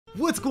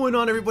What's going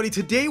on, everybody?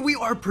 Today we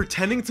are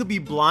pretending to be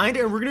blind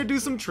and we're gonna do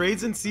some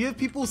trades and see if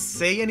people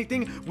say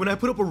anything when I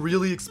put up a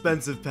really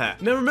expensive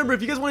pet. Now remember,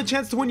 if you guys want a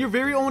chance to win your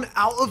very own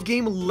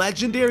out-of-game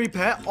legendary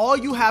pet, all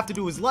you have to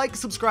do is like,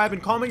 subscribe,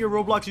 and comment your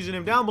Roblox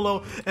username down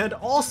below. And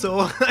also,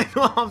 I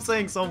know I'm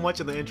saying so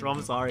much in the intro,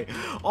 I'm sorry.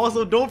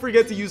 Also, don't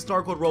forget to use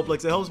STARCODE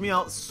Roplex. It helps me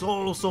out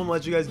so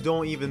much, you guys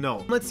don't even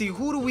know. Let's see,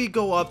 who do we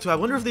go up to? I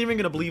wonder if they're even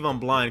gonna believe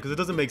I'm blind, because it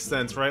doesn't make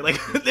sense, right? Like,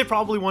 they're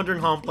probably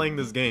wondering how I'm playing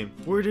this game.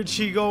 Where did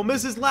she go?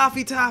 Mrs.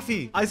 Laffy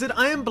Taffy. I said,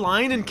 I am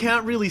blind and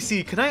can't really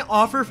see. Can I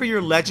offer for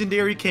your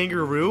legendary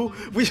kangaroo?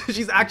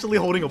 She's actually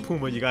holding a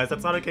puma, you guys.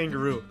 That's not a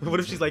kangaroo. What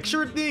if she's like,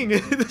 sure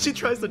thing? She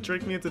tries to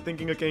trick me into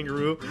thinking a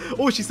kangaroo.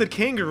 Oh, she said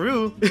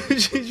kangaroo.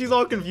 She's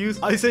all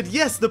confused. I said,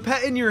 yes, the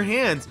pet in your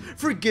hands.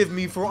 Forgive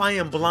me, for I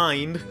am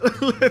blind.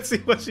 Let's see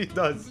what she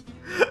does.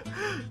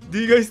 Do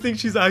you guys think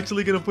she's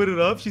actually gonna put it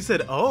up? She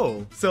said,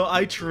 oh. So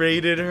I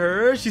traded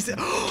her. She said,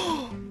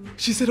 oh,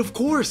 she said, of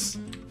course.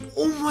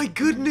 Oh my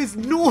goodness,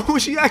 no,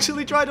 she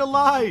actually tried to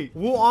lie.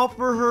 We'll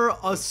offer her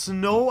a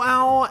snow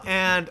owl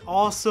and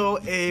also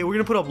we're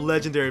gonna put up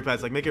legendary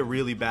pets, like make it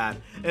really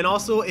bad. And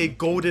also a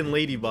golden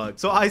ladybug.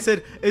 So I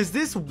said, is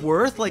this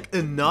worth like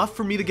enough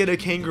for me to get a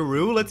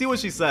kangaroo? Let's see what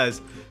she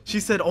says. She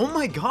said, oh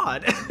my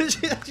god.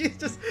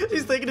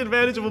 she's taking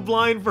advantage of a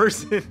blind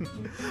person.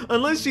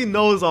 Unless she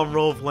knows I'm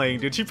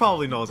role-playing, dude. She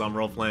probably knows I'm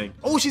role-playing.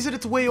 Oh, she said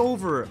it's way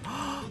over.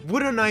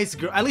 What a nice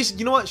girl. At least,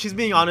 you know what? She's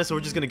being honest, so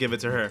we're just gonna give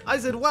it to her. I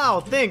said, wow,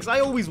 thanks.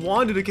 I always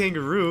wanted a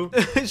kangaroo.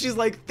 And she's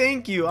like,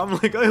 thank you. I'm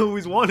like, I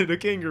always wanted a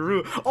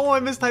kangaroo. Oh, I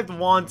mistyped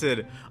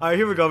wanted. All right,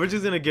 here we go. We're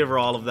just gonna give her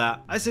all of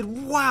that. I said,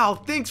 wow,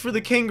 thanks for the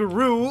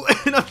kangaroo.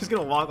 And I'm just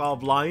gonna walk all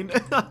blind.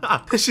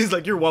 She's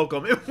like, you're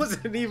welcome. It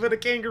wasn't even a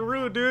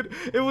kangaroo, dude.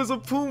 It was a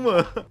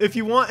puma. If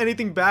you want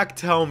anything back,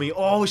 tell me.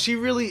 Oh, she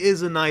really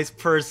is a nice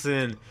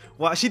person.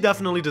 Wow, she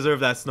definitely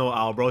deserved that snow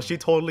owl, bro. She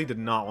totally did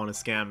not want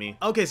to scam me.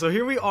 Okay, so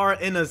here we are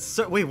in a...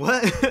 Wait,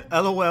 what?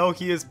 LOL,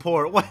 he is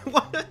poor. What?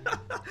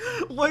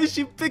 Why is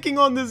she picking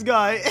on this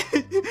guy?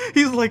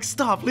 He's like,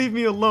 stop, leave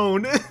me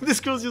alone. This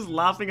girl's just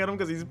laughing at him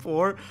because he's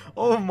poor.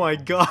 Oh my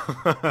god.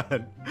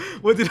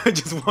 What did I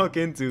just walk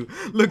into?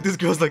 Look, this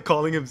girl's like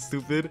calling him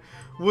stupid.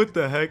 What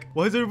the heck?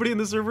 Why is everybody in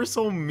the server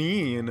so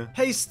mean?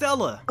 Hey,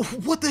 Stella.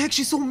 What the heck?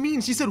 She's so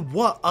mean. She said,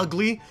 what,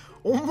 ugly?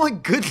 Oh my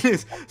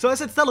goodness. So I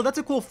said, Stella, that's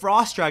a cool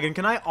frost dragon.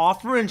 Can I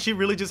offer? And she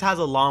really just has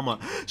a llama.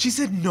 She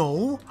said,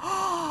 no.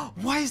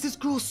 Why is this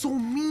girl so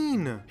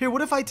mean? Here,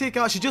 what if I take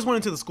out, she just went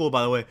into the school,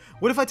 by the way.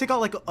 What if I take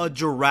out like a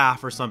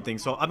giraffe or something?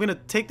 So I'm gonna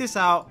take this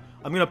out.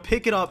 I'm gonna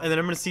pick it up and then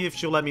I'm gonna see if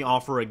she'll let me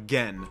offer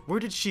again. Where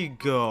did she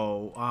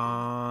go?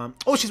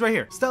 Oh, she's right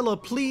here. Stella,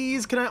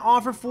 please, can I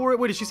offer for it?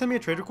 Wait, did she send me a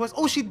trade request?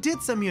 Oh, she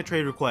did send me a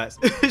trade request.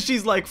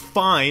 She's like,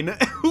 fine.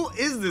 Who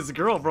is this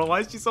girl, bro?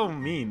 Why is she so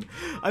mean?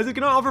 I said,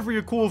 can I offer for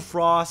your cool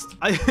frost?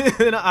 I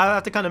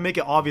have to kind of make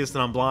it obvious that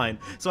I'm blind.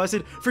 So I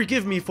said,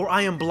 forgive me, for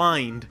I am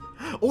blind.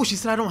 Oh, she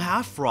said I don't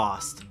have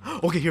frost.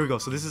 Okay, here we go.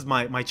 So this is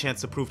my chance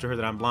to prove to her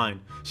that I'm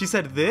blind. She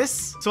said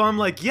this. So I'm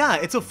like, yeah,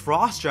 it's a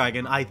frost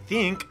dragon, I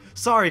think.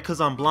 Sorry, because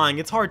I'm blind.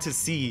 It's hard to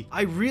see.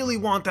 I really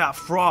want that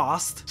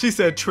frost. She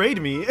said, trade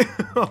me.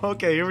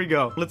 Okay, here we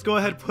go. Let's go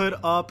ahead and put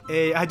up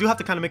I do have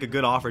to kind of make a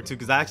good offer too,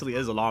 because that actually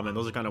is a llama, and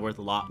those are kind of worth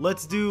a lot.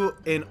 Let's do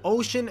an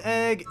ocean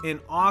egg,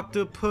 an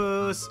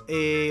octopus,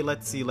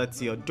 let's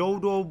see, a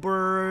dodo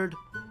bird,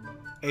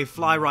 a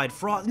fly ride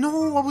frost.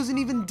 No, I wasn't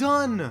even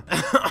done.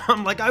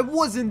 I'm like, I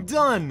wasn't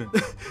done.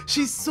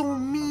 She's so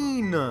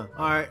mean. All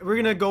right, we're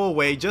gonna go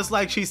away just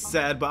like she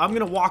said, but I'm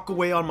gonna walk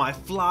away on my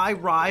fly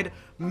ride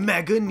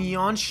mega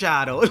neon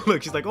shadow.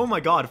 Look, she's like, oh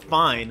my god,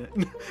 fine.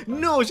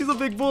 No, she's a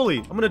big bully.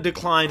 I'm gonna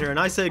decline her, and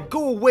I said,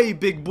 go away,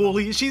 big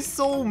bully. She's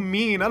so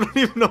mean. I don't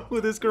even know who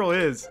this girl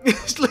is.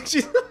 Like,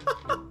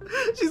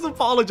 she's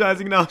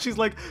apologizing now. She's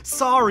like,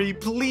 sorry,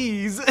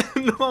 please.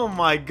 Oh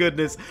my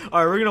goodness.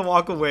 All right, we're gonna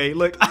walk away.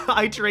 Look,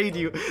 I trade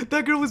you.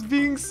 That girl was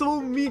being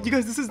so mean. You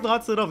guys, this is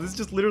not set up. This is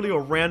just literally a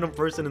random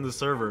person in the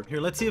server. Here,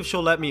 let's see if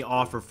she'll let me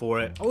offer for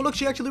it. Oh, look,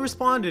 she actually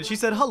responded. She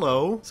said,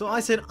 hello. So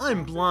I said,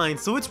 I'm blind,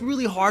 so it's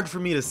really hard for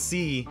me to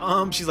see.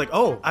 She's like,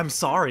 oh, I'm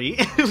sorry.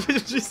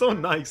 She's so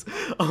nice.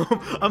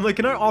 I'm like,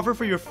 can I offer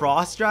for your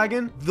frost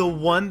dragon? The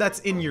one that's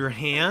in your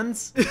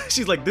hands?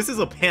 She's like, this is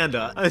a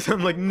panda.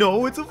 I'm like,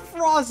 no, it's a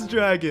frost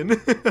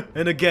dragon.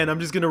 And again, I'm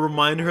just gonna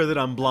remind her that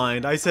I'm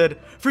blind. I said,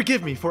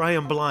 forgive me, for I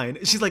am blind.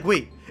 She's like,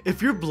 wait,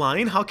 if you're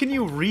blind, how can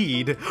you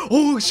read?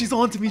 Oh, she's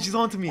on to me. She's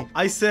on to me.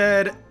 I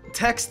said,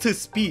 text to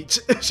speech.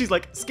 She's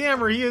like,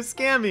 scammer, he is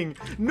scamming.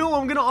 No,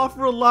 I'm gonna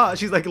offer a lot.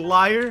 She's like,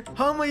 liar.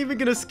 How am I even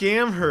gonna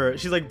scam her?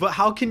 She's like, but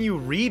how can you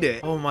read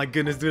it? Oh my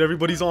goodness, dude,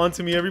 everybody's on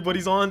to me.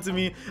 Everybody's on to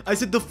me. I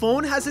said, the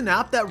phone has an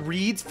app that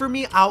reads for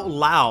me out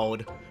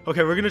loud.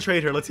 Okay, we're gonna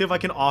trade her. Let's see if I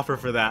can offer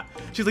for that.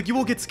 She's like, you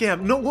won't get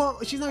scammed. No, well,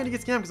 she's not gonna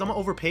get scammed because I'm gonna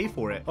overpay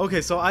for it.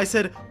 Okay, so I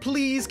said,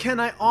 please, can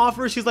I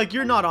offer? She's like,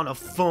 you're not on a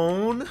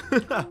phone.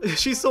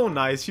 She's so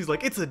nice. She's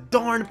like, it's a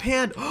darn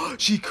panda.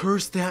 She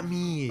cursed at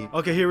me.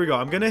 Okay, here we go.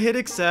 I'm gonna hit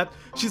accept.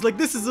 She's like,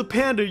 this is a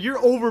panda.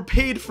 You're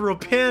overpaid for a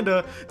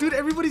panda. Dude,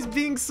 everybody's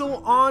being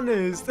so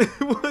honest.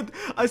 What?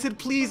 I said,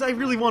 please, I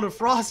really want a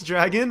frost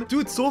dragon.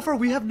 Dude, so far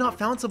we have not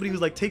found somebody who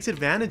like takes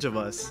advantage of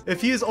us.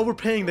 If he is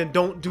overpaying, then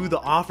don't do the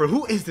offer.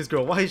 Who is this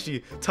girl? Why is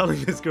she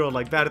telling this girl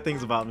like bad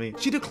things about me?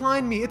 She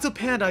declined me. It's a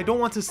panda. I don't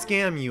want to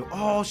scam you.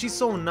 Oh, she's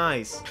so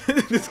nice.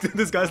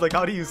 this guy's like,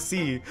 how do you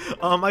see?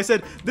 I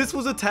said, this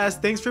was a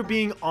test. Thanks for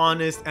being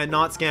honest and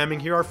not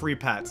scamming. Here are free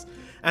pets.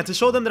 And to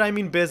show them that I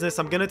mean business,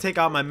 I'm gonna take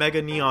out my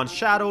Mega Neon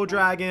Shadow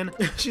Dragon.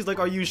 She's like,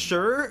 are you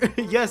sure?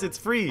 Yes, it's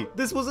free.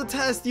 This was a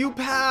test. You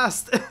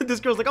passed.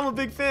 This girl's like, I'm a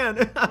big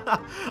fan.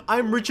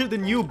 I'm richer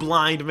than you,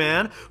 blind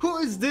man. Who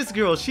is this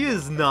girl? She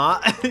is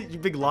not. You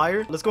big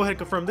liar. Let's go ahead and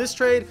confirm this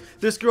trade.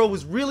 This girl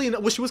was really,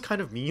 well, she was kind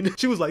of mean.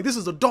 She was like, this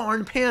is a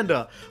darn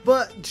panda.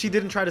 But she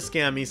didn't try to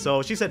scam me,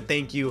 so she said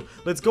thank you.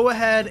 Let's go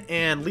ahead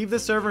and leave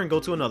this server and go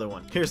to another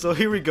one.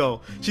 Here we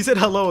go. She said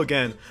hello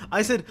again.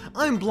 I said,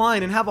 I'm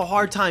blind and have a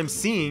hard time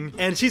seeing.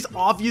 And she's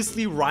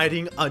obviously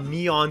riding a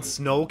neon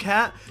snow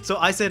cat. So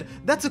I said,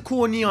 that's a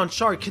cool neon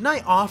shark. Can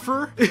I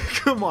offer?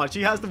 Come on,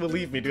 she has to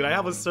believe me, dude. I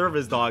have a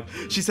service dog.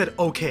 She said,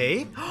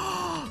 okay.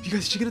 You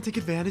guys, is she gonna take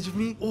advantage of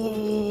me?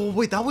 Oh,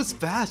 wait, that was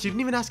fast. She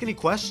didn't even ask any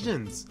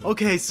questions.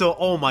 Okay, so,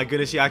 oh my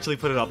goodness, she actually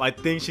put it up. I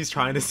think she's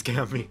trying to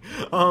scam me.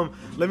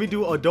 Let me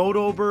do a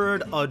dodo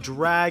bird, a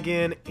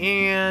dragon,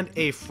 and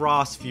a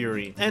frost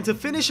fury. And to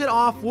finish it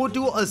off, we'll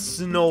do a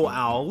snow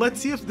owl. Let's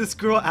see if this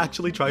girl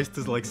actually tries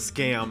to, like,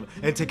 scam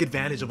and take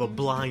advantage of a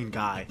blind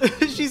guy.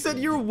 She said,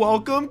 you're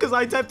welcome, because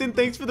I typed in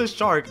thanks for the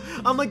shark.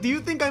 I'm like, do you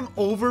think I'm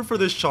over for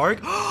the shark?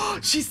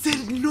 She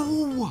said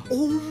no.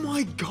 Oh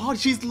my god,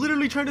 she's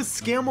literally trying to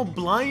scam a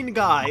blind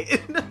guy.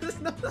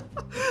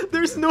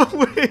 There's no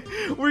way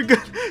we're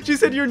good. She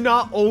said you're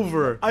not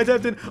over. I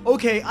typed in,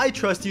 okay, I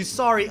trust you.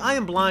 Sorry, I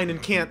am blind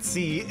and can't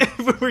see.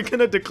 But we're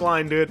gonna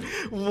decline, dude.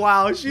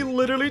 Wow, she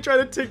literally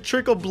tried to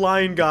trick a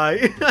blind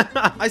guy.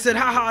 I said,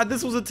 haha,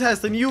 this was a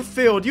test and you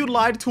failed. You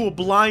lied to a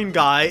blind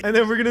guy. And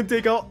then we're gonna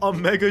take out a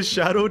mega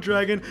shadow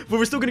dragon. But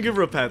we're still gonna give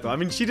her a pet though. I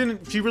mean, she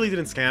really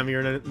didn't scam me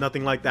or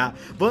nothing like that.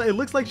 But it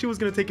looks like she was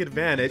gonna take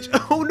advantage.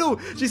 Oh no,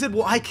 she said,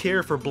 well, I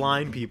care for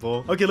blind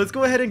people. Okay, let's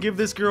go ahead and give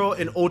this girl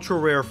an ultra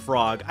rare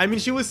frog. I mean,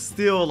 she was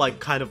still like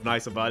kind of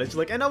nice about it. She's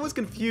like, and I was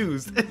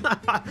confused.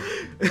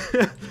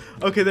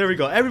 Okay, there we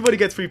go. Everybody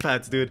gets free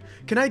pets, dude.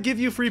 Can I give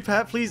you a free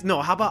pet, please?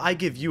 No, how about I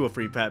give you a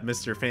free pet,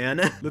 Mr. Fan?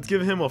 Let's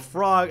give him a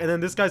frog. And then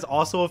this guy's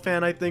also a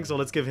fan, I think. So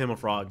let's give him a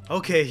frog.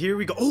 Okay, here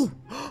we go. Oh,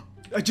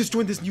 I just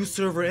joined this new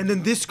server, and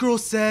then this girl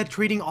said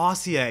trading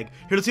Aussie egg.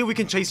 Here, let's see if we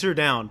can chase her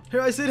down.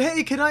 Here, I said,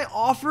 hey, can I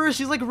offer?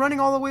 She's like running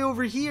all the way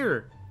over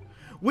here.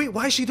 Wait,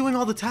 why is she doing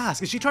all the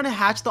tasks? Is she trying to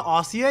hatch the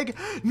Aussie egg?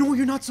 No,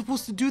 you're not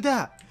supposed to do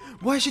that.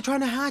 Why is she trying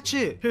to hatch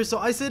it? Here, so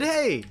I said,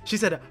 hey. She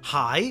said,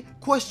 hi,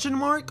 question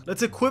mark.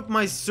 Let's equip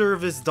my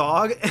service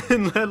dog.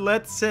 And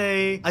let's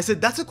say, I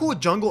said, that's a cool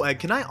jungle egg.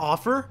 Can I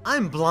offer?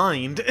 I'm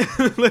blind.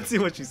 Let's see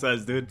what she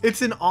says, dude.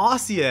 It's an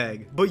Aussie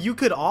egg, but you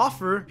could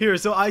offer. Here,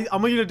 so I'm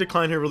gonna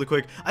decline her really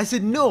quick. I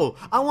said, no,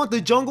 I want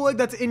the jungle egg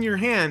that's in your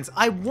hands.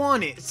 I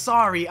want it.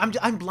 Sorry,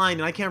 I'm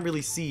blind and I can't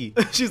really see.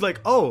 She's like,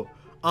 oh.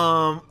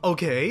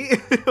 Okay.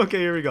 Okay,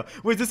 here we go.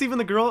 Wait, is this even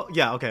the girl?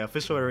 Yeah, okay,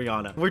 official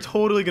Ariana. We're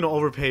totally gonna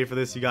overpay for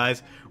this, you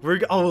guys.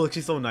 Oh, look,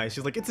 she's so nice.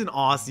 She's like, it's an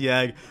Aussie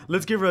egg.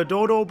 Let's give her a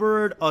dodo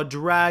bird, a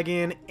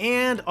dragon,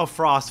 and a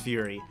frost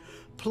fury.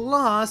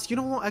 Plus, you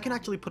know what? I can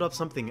actually put up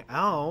something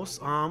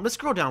else. Let's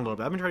scroll down a little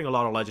bit. I've been trading a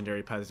lot of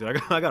legendary pets,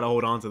 dude. I gotta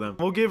hold on to them.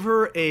 We'll give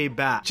her a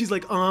bat. She's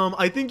like,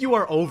 I think you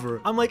are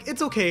over. I'm like,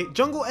 it's okay.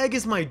 Jungle egg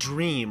is my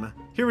dream.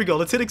 Here we go.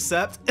 Let's hit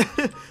accept.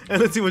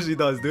 And let's see what she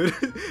does, dude.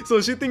 So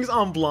she thinks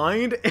I'm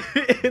blind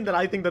and that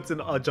I think that's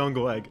a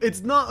jungle egg. It's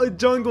not a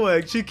jungle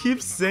egg. She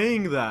keeps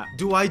saying that.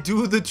 Do I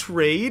do the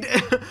trade?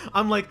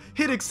 I'm like,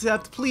 hit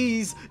accept,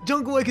 please.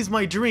 Jungle egg is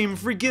my dream.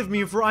 Forgive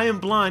me, for I am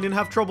blind and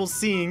have trouble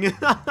seeing.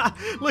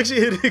 Look, she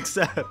hit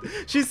accept.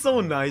 She's so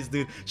nice,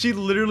 dude. She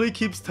literally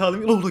keeps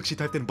telling me, oh, look, she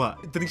typed in but.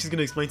 I think she's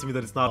gonna explain to me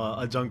that it's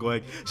not a jungle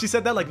egg. She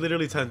said that like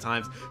literally 10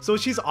 times. So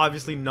she's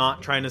obviously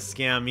not trying to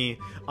scam me.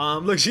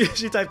 Look, she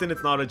typed in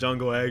it's not a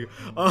jungle egg.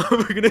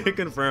 We're gonna hit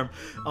confirm.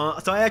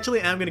 So I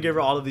actually am gonna give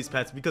her all of these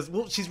pets because,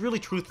 well, she's really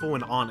truthful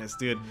and honest,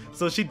 dude.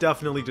 So she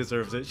definitely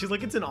deserves it. She's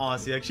like, it's an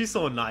Aussie egg. She's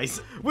so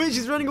nice. Wait,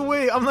 she's running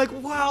away. I'm like,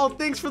 wow,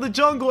 thanks for the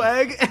jungle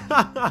egg.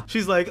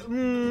 She's like,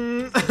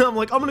 I'm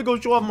like, I'm gonna go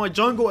show off my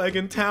jungle egg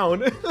in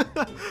town.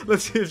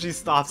 Let's see if she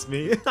stops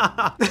me.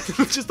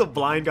 Just a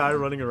blind guy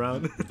running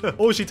around.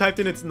 Oh, she typed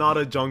in it's not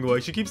a jungle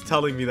egg. She keeps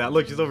telling me that.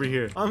 Look, she's over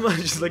here. I'm like,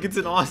 she's like, it's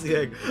an Aussie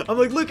egg. I'm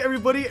like, look,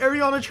 everybody,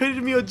 Ariana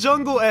traded me a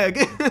jungle egg.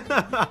 egg.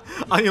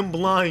 I am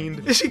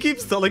blind. She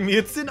keeps telling me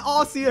it's an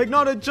Aussie egg,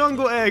 not a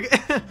jungle egg.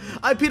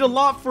 I paid a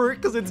lot for it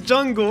because it's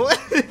jungle.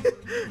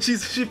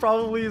 She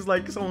probably is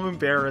like so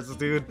embarrassed,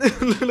 dude.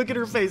 Look at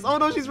her face. Oh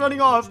no, she's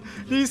running off.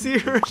 Do you see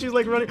her? She's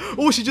like running.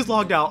 Oh, she just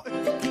logged out.